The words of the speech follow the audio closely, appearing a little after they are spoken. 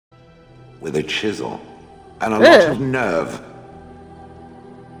with a chisel. And a lot of nerve.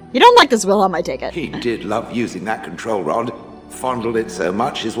 You don't like this Wilhelm, I take it. He did love using that control rod. Fondled it so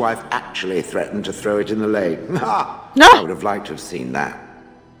much, his wife actually threatened to throw it in the lake. Ha! No. I would have liked to have seen that.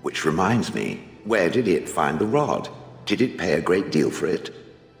 Which reminds me, where did it find the rod? Did it pay a great deal for it?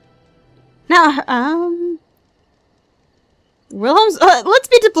 Now, Wilhelm's, let's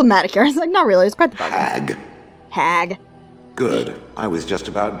be diplomatic here. It's like, not really, it's quite the bargain. Hag. Hag. Good. I was just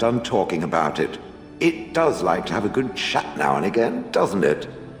about done talking about it. It does like to have a good chat now and again, doesn't it?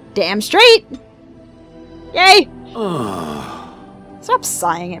 Damn straight! Yay! Ah. Stop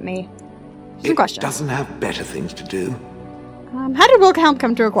sighing at me. Some It questions. doesn't have better things to do. How did Wilhelm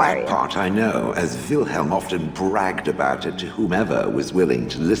come to acquire That you? part I know, as Wilhelm often bragged about it to whomever was willing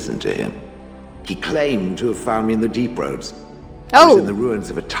to listen to him. He claimed to have found me in the deep roads. I was in the ruins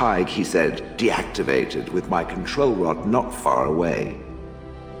of a Tig, he said, deactivated, with my control rod not far away.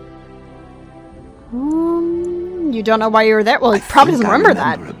 You don't know why you were there? Well, he probably doesn't remember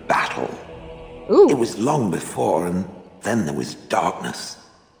that. I remember a battle. Ooh. It was long before, and then there was darkness.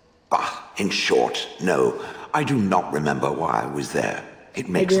 In short, no, I do not remember why I was there. It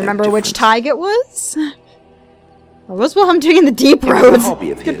makes Do you no remember which difference. Tig it was? What was Wilhelm doing in the deep It was roads? a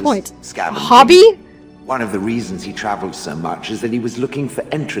hobby of Good his, point. scavenging. Hobby? One of the reasons he traveled so much is that he was looking for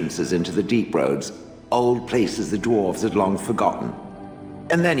entrances into the deep roads, old places the dwarves had long forgotten.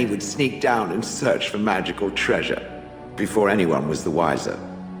 And then he would sneak down and search for magical treasure, before anyone was the wiser.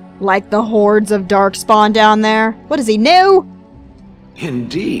 Like the hordes of darkspawn down there? What does he know?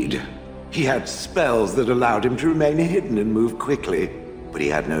 Indeed. He had spells that allowed him to remain hidden and move quickly, but he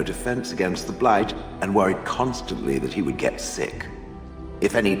had no defense against the blight and worried constantly that he would get sick.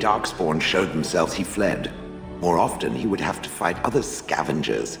 If any darkspawn showed themselves, he fled. More often, he would have to fight other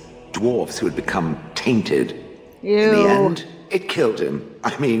scavengers, dwarves who had become tainted. Ew. In the end, it killed him.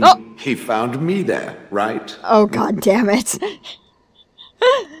 I mean, he found me there, right? Oh, god damn it.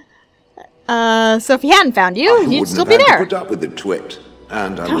 So if he hadn't found you, you'd still be I wouldn't have had there. to put up with the twit,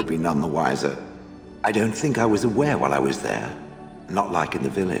 and I would be none the wiser. I don't think I was aware while I was there. Not like in the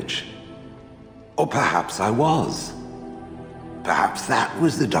village. Or perhaps I was. Perhaps that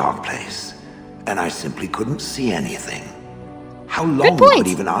was the dark place, and I simply couldn't see anything. How long could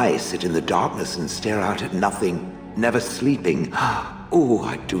even I sit in the darkness and stare out at nothing, never sleeping? Oh,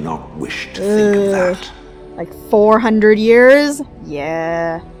 I do not wish to think of that. Like 400 years?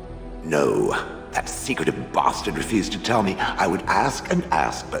 Yeah. No, that secretive bastard refused to tell me. I would ask and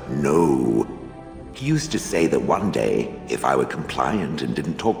ask, but no. He used to say that one day, if I were compliant and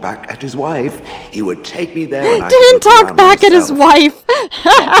didn't talk back at his wife, he would take me there and I didn't talk back at his wife!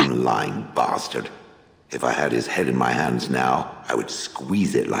 Lying bastard. If I had his head in my hands now, I would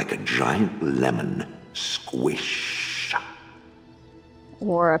squeeze it like a giant lemon. Squish.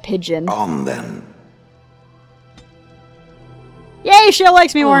 Or a pigeon. On then. Yay, Shale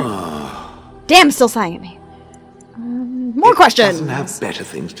likes me more. Damn, still sighing at me. More questions. Doesn't have better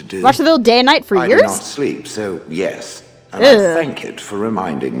things to do. Watch the Ville day and night for I years? do not sleep, so yes. And I thank it for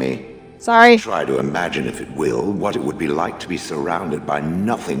reminding me. Sorry. Try to imagine, if it will, what it would be like to be surrounded by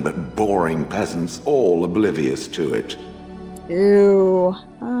nothing but boring peasants, all oblivious to it. Ew.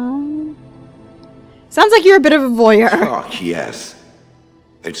 Sounds like you're a bit of a voyeur. Oh, yes.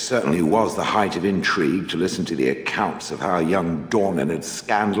 It certainly was the height of intrigue to listen to the accounts of how young Dornan had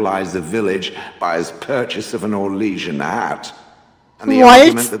scandalized the village by his purchase of an Orlesian hat. And the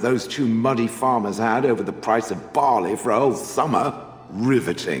argument that those two muddy farmers had over the price of barley for a whole summer.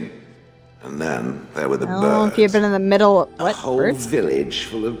 Riveting. And then there were the birds. If you've been in the middle of a whole village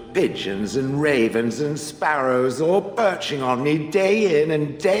full of pigeons and ravens and sparrows all perching on me day in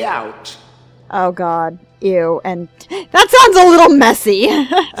and day out. Oh god. Ew. And that sounds a little messy.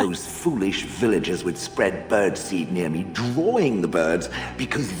 Those foolish villagers would spread birdseed near me, drawing the birds,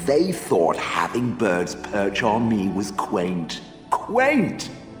 because they thought having birds perch on me was quaint.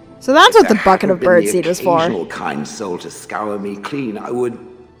 Quaint! So that's what the bucket of birdseed was for. Occasional kind soul to scour me clean, I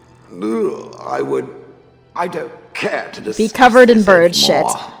don't care to discuss be covered in bird shit.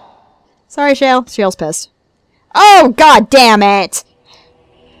 Sorry, Shale. Shale's pissed. Oh, god damn it!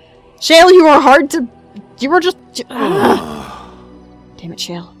 Shale, you were hard to... You were just... Damn it,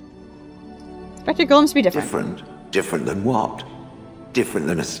 Shale. Expected golems to be different. Different? Different than what? Different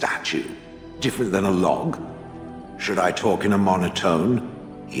than a statue? Different than a log? Should I talk in a monotone?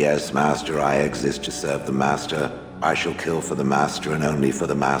 Yes, master, I exist to serve the master. I shall kill for the master and only for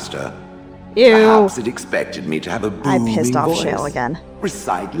the master. Ew. Perhaps it expected me to have a booming voice. I pissed off Shale again.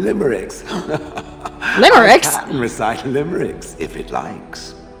 Recite limericks. Limericks? I can recite limericks, if it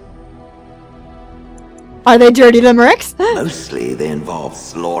likes. Are they dirty limericks? Mostly they involve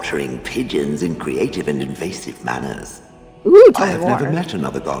slaughtering pigeons in creative and invasive manners. Ooh, I tell me have more. never met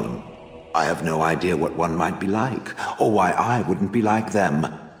another golem. I have no idea what one might be like, or why I wouldn't be like them.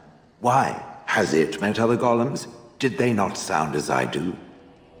 Why? Has it met other golems? Did they not sound as I do?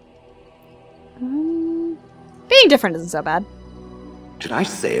 Being different isn't so bad. Did I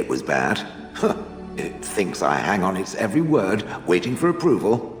say it was bad? Huh. It thinks I hang on its every word, waiting for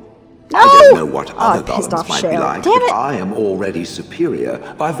approval. No! I don't know what other pissed golems off might be Shale. like, Damn but it. I am already superior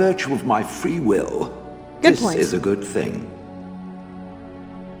by virtue of my free will. Good This point. is a good thing.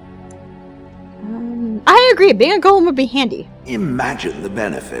 I agree. Being a golem would be handy. Imagine the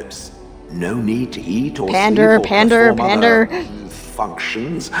benefits. No need to eat or Pander, sleep or pander, perform pander. other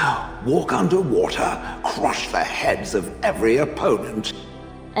functions. Walk underwater, crush the heads of every opponent.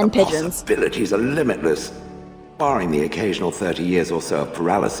 And The pigeons. possibilities are limitless. Barring the occasional 30 years or so of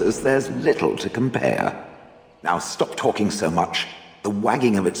paralysis, there's little to compare. Now stop talking so much. The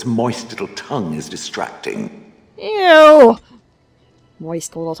wagging of its moist little tongue is distracting. Ew.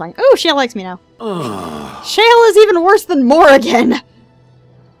 Moist little tongue. Ooh, Shale likes me now. Shale is even worse than Morrigan.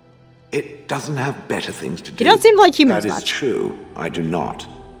 It doesn't have better things to do. You don't seem like humans That is much. true. I do not.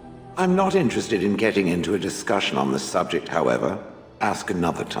 I'm not interested in getting into a discussion on this subject, however. Ask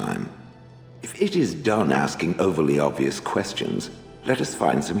another time. If it is done asking overly obvious questions, let us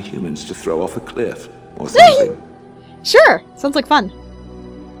find some humans to throw off a cliff or something. Sure. Sounds like fun.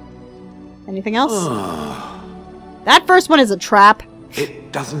 Anything else? That first one is a trap.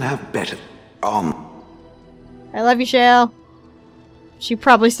 It doesn't have better. I love you, Shale. She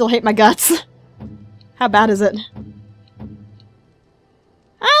probably still hate my guts. How bad is it?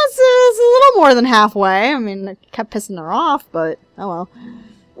 It's a little more than halfway. I mean, I kept pissing her off, but oh well.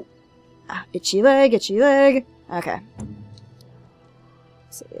 Itchy leg, itchy leg. Okay.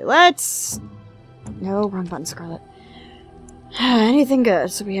 So let's... No, wrong button, Scarlet. Anything good.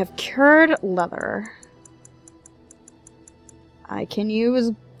 So we have cured leather. I can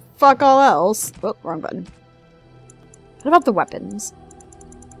use fuck all else. Oh, wrong button. What about the weapons?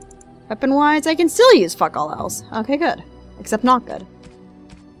 Weapon-wise, I can still use fuck all else. Okay, good. Except not good.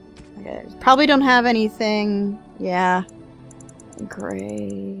 Okay, probably don't have anything... Yeah.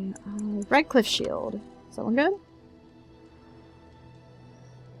 Gray... Redcliffe shield. Is that one good?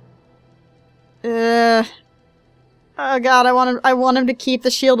 Oh god, I want him to keep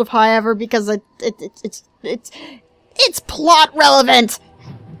the Shield of High-Ever because it's plot relevant!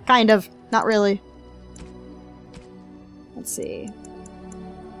 Kind of. Not really. Let's see.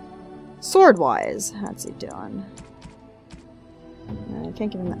 Sword-wise, how's he doing? I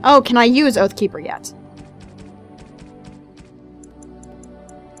can't give him that. Oh, can I use Oathkeeper yet?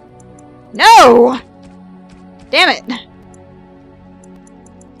 No! Damn it!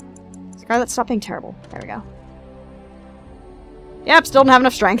 Scarlet, stop being terrible. There we go. Yep, still don't have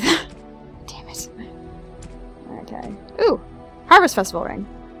enough strength. Damn it. Okay. Ooh! Harvest Festival ring.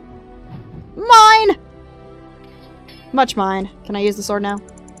 Mine! Much mine. Can I use the sword now?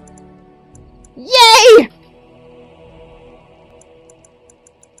 Yay!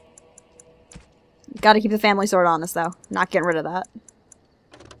 Gotta keep the family sword on us, though. Not getting rid of that.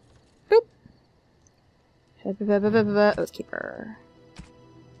 Boop. Oathkeeper.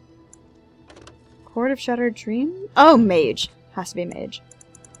 Court of Shattered Dream? Oh, mage. Has to be mage.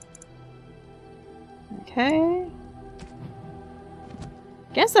 Okay.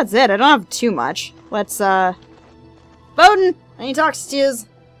 Guess that's it. I don't have too much. Let's, Bowden! I need to talk to you.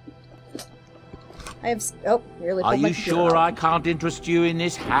 I have... Oh, really Are pulled my you computer sure out. I can't interest you in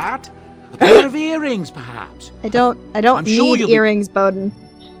this hat? A pair of earrings, perhaps? I don't I'm sure need you'll be- earrings, Bowden.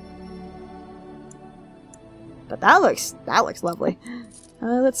 But that looks lovely.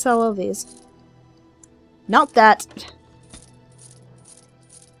 Let's sell all these. Not that.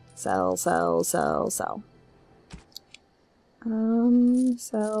 Sell. Sell.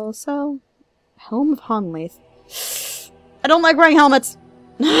 Helm of Honleith. I don't like wearing helmets.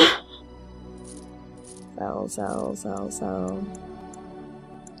 Sell. Sell.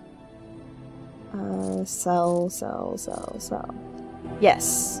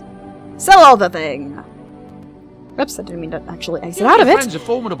 Yes. Sell all the thing. Oops, I didn't mean to actually exit out of Your it. friends are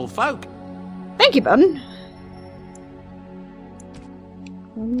formidable folk. Thank you, Bowden.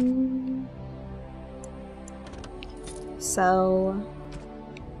 So...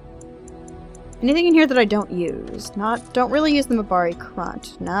 Anything in here that I don't use? Don't really use the Mabari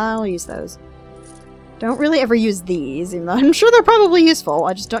Crunch. No, I'll use those. Don't really ever use these, even though I'm sure they're probably useful.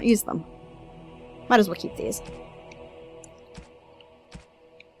 I just don't use them. Might as well keep these.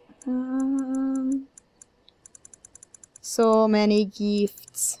 So many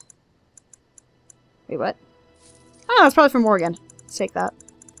gifts. Wait, what? Oh, that's probably from Morgan. Let's take that.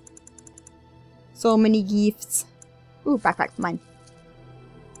 So many gifts. Ooh, backpack, mine.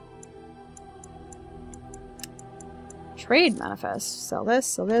 Trade manifest. Sell this,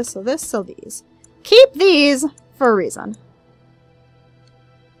 sell this, sell this, sell these. Keep these for a reason.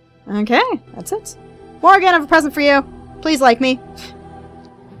 Okay, that's it. Morgan, I have a present for you. Please like me.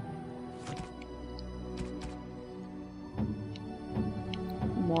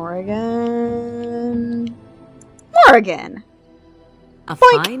 Morgan. Morgan! A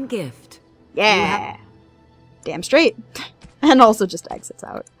Boink. fine gift. Yeah! Damn straight. And also just exits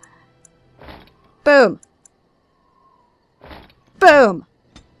out. Boom! Boom!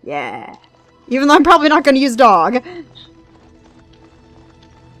 Yeah! Even though I'm probably not going to use dog.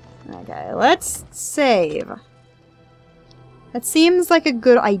 Okay, let's save. That seems like a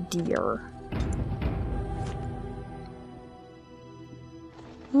good idea.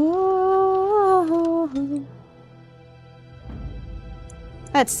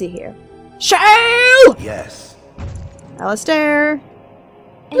 Let's see here. Shale! Yes. Alistair.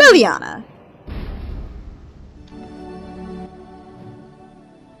 Liliana.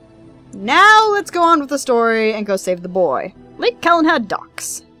 Now let's go on with the story and go save the boy. Lake Callanhead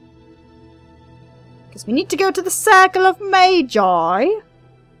docks. Because we need to go to the Circle of Magi. How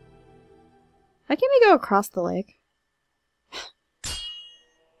can we go across the lake?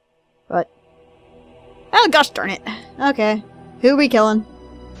 What? Oh gosh darn it. Okay. Who are we killing?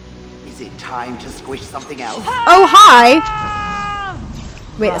 Is it time to squish something else? Oh, hi!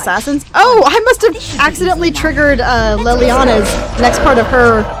 Wait, assassins? Oh, I must have accidentally triggered Liliana's next part of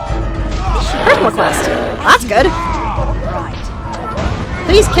her personal quest. That's good.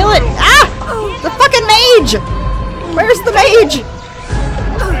 Please kill it! Ah! The fucking mage! Where's the mage?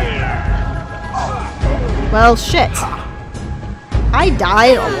 Well, shit. I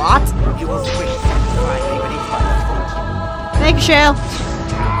died a lot. You will squish satisfyingly when it's my fault. Thank you, Shale.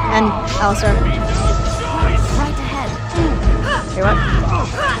 And Alistair. Right ahead. Okay, what?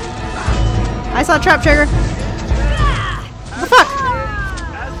 I saw a trap trigger. What the fuck?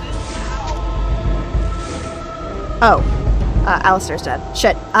 Oh. Alistair's dead.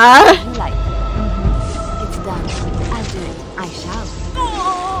 Shit. You like it. It's done. I'll do it. I shall.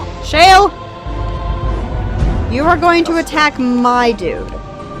 Shale! You are going to attack my dude.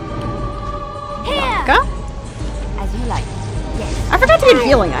 Here! Go? As you like. Yes. I forgot to get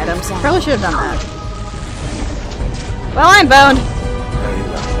healing items. Probably should have done that. Well, I'm boned.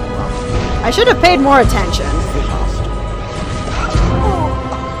 I should have paid more attention.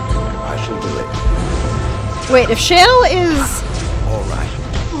 I shall do it. Wait, if Shale is... All right.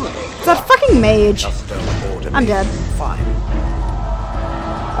 Is that fucking mage? Just don't order me. I'm dead. Fine.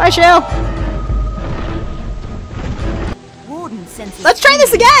 Bye, Shale. Warden senses. Let's try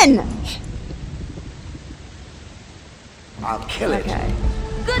this again! I'll kill it. Okay.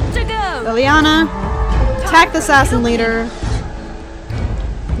 Good to go. Liliana, attack the assassin leader.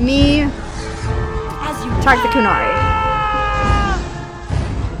 Me, As you attack the Kunari.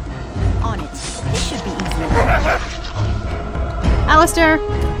 on it. This should be easy. Alistair,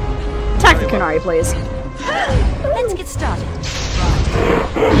 attack the Kunari, please. Let's get started. As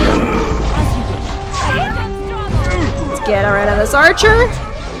you wish. Let's get rid of this archer.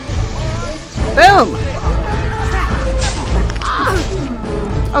 Boom!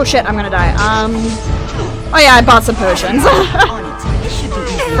 Oh shit, I'm gonna die. Oh yeah, I bought some potions. On it. This should be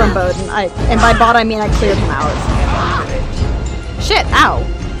easy. From Bowden. And by bought I mean I cleared him out. Shit, ow.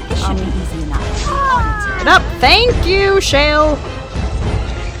 This should be easy enough. On it. Get up. Thank you, Shale.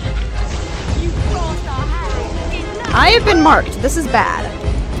 I have been marked. This is bad.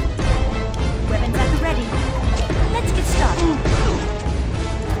 Weapons at the ready. Let's get started.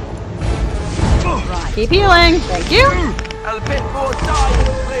 Right. Keep healing. Thank you. A bit more dying,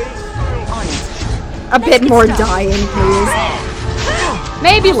 please. On it. A bit more dying, please.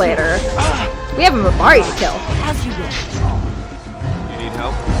 Maybe later. We have a Mabari to kill. As you wish. You need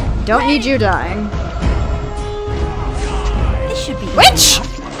help? Don't need you dying. This should be easy Witch!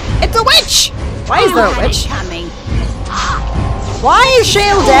 enough. It's a witch! Why is there a witch? Coming. Why is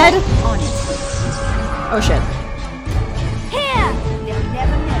Shale dead? On it. Oh shit. Here! They'll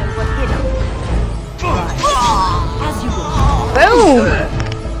never know what hit them. As you wish. Boom!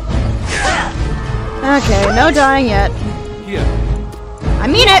 Okay, no dying yet. Here. I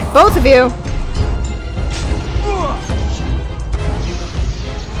mean it, both of you.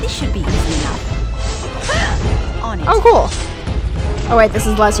 This should be easy enough. On it. Oh, cool. Oh wait, this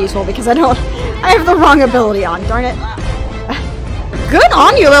is less useful because I have the wrong ability on, darn it. Good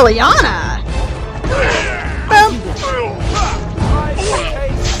on you, Liliana! Boom!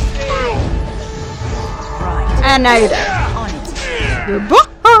 And now you're dead. On it.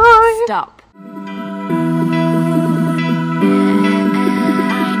 Goodbye! Stop.